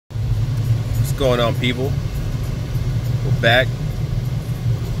going on, people? We're back.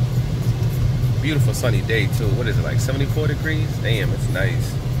 Beautiful sunny day too. What is it, like 74 degrees? Damn, it's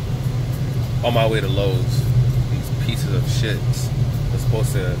nice. On my way to Lowe's. These pieces of shit.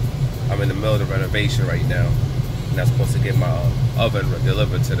 I'm in the middle of the renovation right now, and I'm supposed to get my oven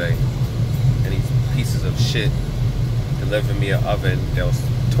delivered today. And these pieces of shit delivered me an oven that was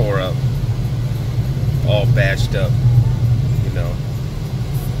tore up, all bashed up. You know,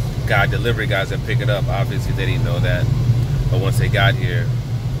 delivery guys that pick it up, obviously they didn't know that, but once they got here,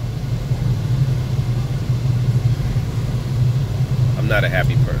 I'm not a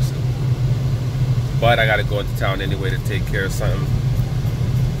happy person. But I gotta go into town anyway to take care of something.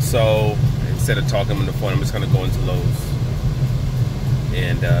 So instead of talking on the phone, I'm just gonna go into Lowe's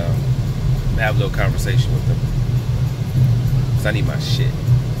and have a little conversation with them. Cause I need my shit.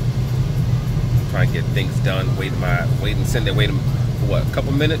 I'm trying to get things done. Waiting for what? A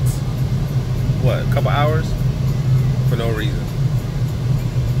couple minutes? What? A couple hours? For no reason.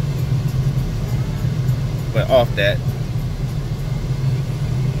 But off that,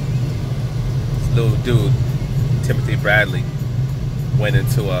 this little dude, Timothy Bradley, went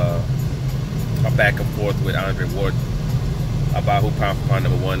into a back and forth with Andre Ward about who pound for pound the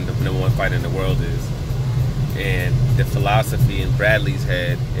number one fighter in the world is. And the philosophy in Bradley's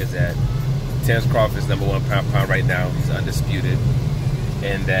head is that Terence Crawford's number one pound for pound right now. He's undisputed.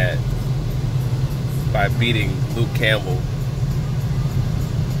 And that by beating Luke Campbell,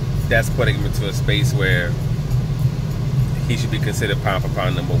 that's putting him into a space where he should be considered pound for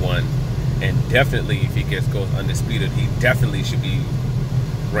pound number one. And definitely, if he goes undisputed, he definitely should be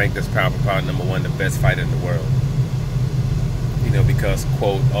ranked as pound for pound number one, the best fighter in the world. You know, because,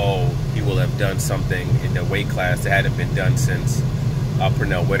 quote, oh, he will have done something in the weight class that hadn't been done since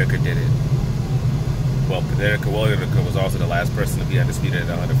Pernell Whitaker did it. Well, Pernell Whitaker was also the last person to be undisputed at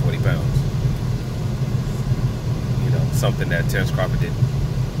 140 pounds. You know, something that Terence Crawford did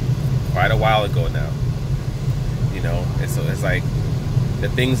quite a while ago now. You know, and so it's like the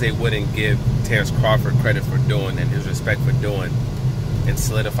things they wouldn't give Terence Crawford credit for doing and his respect for doing and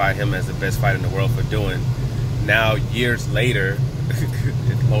solidify him as the best fighter in the world for doing. Now, years later,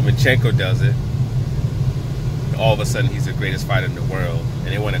 Lomachenko does it. All of a sudden, he's the greatest fighter in the world. And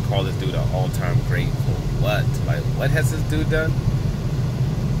they want to call this dude an all-time great for what? Like, what has this dude done?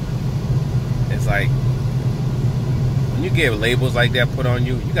 It's like, when you get labels like that put on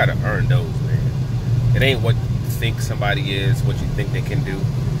you, you got to earn those, man. It ain't what you think somebody is, what you think they can do.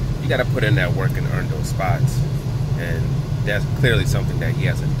 You got to put in that work and earn those spots. And that's clearly something that he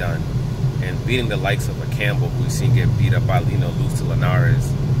hasn't done. And beating the likes of a Campbell, who we've seen get beat up by, you know, lose to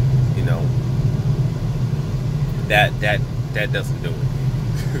Linares, you know, that doesn't do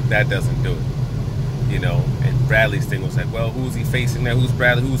it. That doesn't do it. You know, and Bradley's thing was like, well, who's he facing now? Who's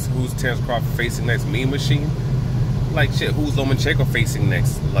Bradley? Who's Terence Crawford facing next? Mean Machine? Like, shit, who's Lomachenko facing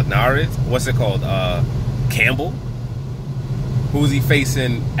next? Linares? What's it called? Campbell? Who's he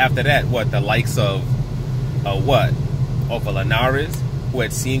facing after that? What, the likes of what? Of a Linares, who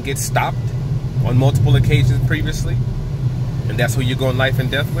had seen get stopped on multiple occasions previously, and that's who you're going life and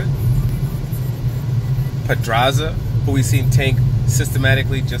death with? Pedraza, who we've seen Tank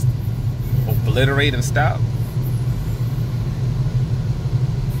systematically just obliterate and stop?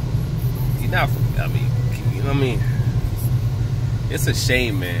 You know what I mean? It's a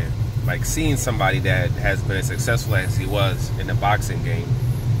shame, man. Like, seeing somebody that has been as successful as he was in the boxing game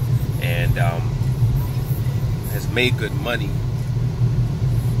and has made good money,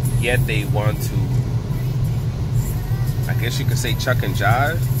 yet they want to, I guess you could say, chuck and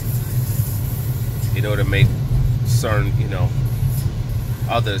jive, you know, to make certain, you know,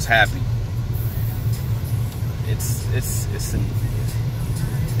 others happy. It's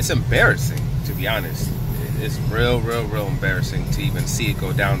embarrassing, to be honest. It's real embarrassing to even see it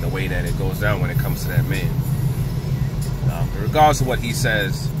go down the way that it goes down when it comes to that man. Regardless of what he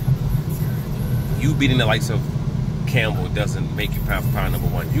says, you beating the likes of Campbell doesn't make you pound for pound number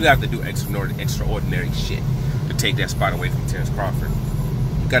one. You have to do extraordinary shit to take that spot away from Terence Crawford.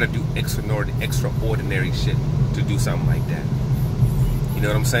 You got to do extraordinary shit to do something like that. You know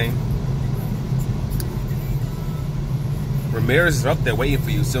what I'm saying? Ramirez is up there waiting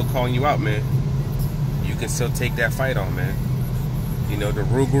for you, still calling you out, man. You can still take that fight on, man. You know, the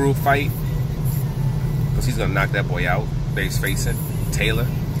Ruguru fight, because he's gonna knock that boy out. Base facing Taylor.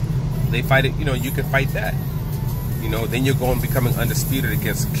 They fight it. You know, you can fight that. You know, then you're going becoming undisputed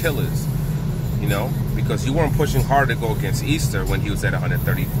against killers. You know, because you weren't pushing hard to go against Easter when he was at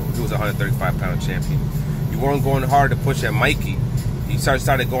 134. He was a 135-pound champion. You weren't going hard to push at Mikey. You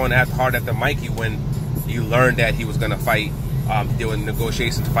started going hard after Mikey when you learned that he was going to fight doing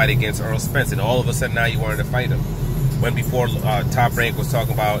negotiations to fight against Earl Spence, and all of a sudden now you wanted to fight him. When before Top Rank was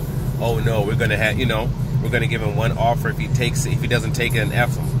talking about, oh no, we're gonna have, we're gonna give him one offer. If he doesn't take it, and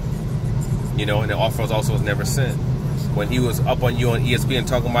F him. And the offer was never sent. When he was up on you on ESPN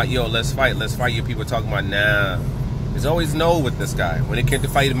talking about, yo, let's fight, you people talking about, nah. There's always no with this guy. When it came to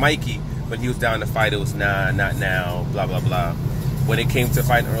fighting Mikey, when he was down to fight, it was nah, not now, blah, blah, blah. When it came to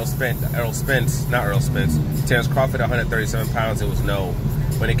fighting Terence Crawford at 137 pounds, it was no.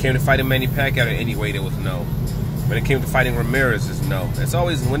 When it came to fighting Manny Pacquiao at any weight, it was no. When it came to fighting Ramirez, it's no. It's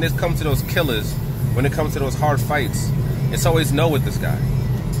always, when it comes to those killers, when it comes to those hard fights, it's always no with this guy.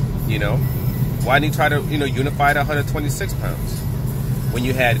 Why didn't he try to, unify at 126 pounds? When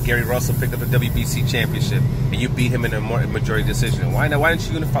you had Gary Russell pick up the WBC championship and you beat him in a majority decision. Why didn't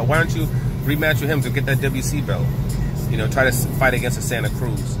you unify? Why don't you rematch with him to get that WC belt? Try to fight against a Santa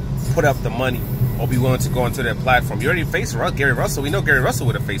Cruz. Put up the money or be willing to go into their platform. You already faced Gary Russell. We know Gary Russell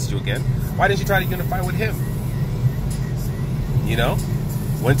would have faced you again. Why didn't you try to unify with him?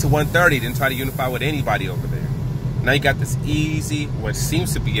 Went to 130, didn't try to unify with anybody over there. Now you got this easy, what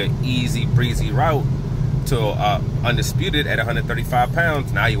seems to be an easy, breezy route to undisputed at 135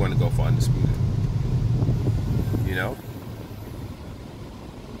 pounds. Now you want to go for undisputed.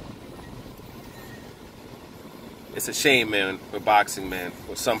 It's a shame, man, with boxing, man.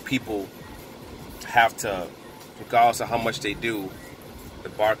 Where some people have to, regardless of how much they do, the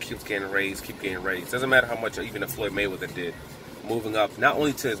bar keeps getting raised, Doesn't matter how much even Floyd Mayweather did. Moving up, not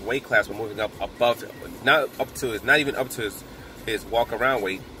only to his weight class, but moving up above, not even up to his walk-around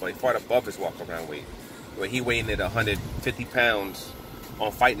weight, but he fought above his walk-around weight. Where he weighed in at 150 pounds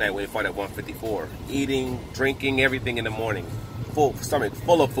on fight night when he fought at 154. Eating, drinking, everything in the morning. Stomach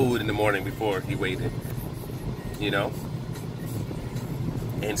full of food in the morning before he weighed in.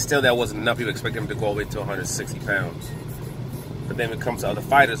 And still that wasn't enough. People expect him to go all the way to 160 pounds. But then when it comes to other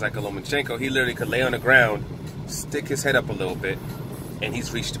fighters like a Lomachenko, he literally could lay on the ground, stick his head up a little bit, and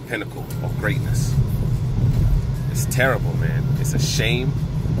he's reached the pinnacle of greatness. It's terrible, man. It's a shame,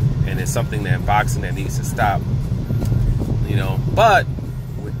 and it's something that in boxing that needs to stop. But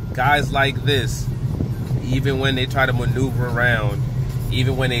with guys like this, even when they try to maneuver around,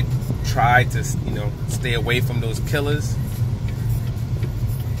 even when they try to, stay away from those killers,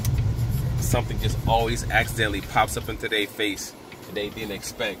 something just always accidentally pops up into their face that they didn't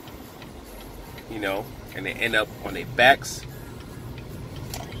expect, and they end up on their backs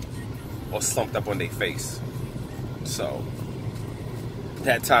or slumped up on their face. So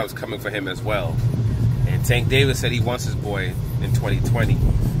that time's coming for him as well. And Tank Davis said he wants his boy in 2020.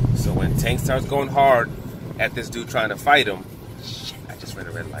 So when Tank starts going hard at this dude trying to fight him, shit, I just ran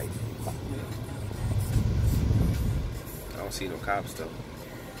a red light. I don't see no cops though.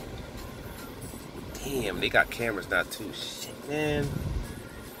 Damn, they got cameras now too. Shit, man.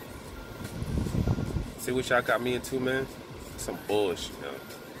 See what y'all got me into, man? Some bullshit,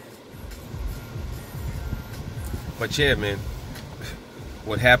 But yeah, man.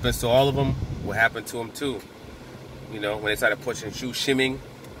 What happens to all of them, what happened to him too. When they started pushing shoe shimming,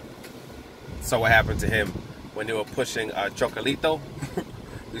 saw what happened to him. When they were pushing Chocolito,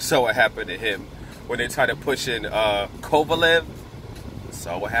 we saw what happened to him. When they started pushing Kovalev,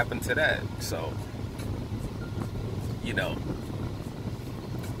 saw what happened to that. So,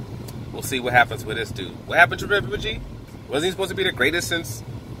 we'll see what happens with this dude. What happened to Triple G? Wasn't he supposed to be the greatest since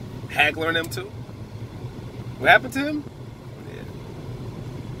Hagler and them too? What happened to him? Yeah.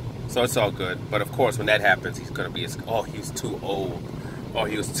 So it's all good. But of course, when that happens, he's going to be, he was too old. Oh,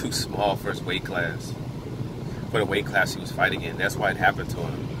 he was too small for his weight class. For the weight class he was fighting in. That's why it happened to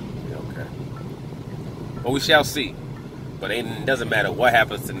him. Yeah, okay. But we shall see. But it doesn't matter what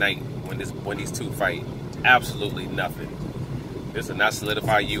happens tonight when these two fight. Absolutely nothing. This will not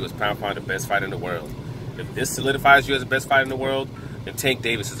solidify you as pound for pound the best fighter in the world. If this solidifies you as the best fighter in the world, then Tank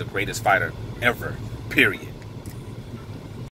Davis is the greatest fighter ever. Period.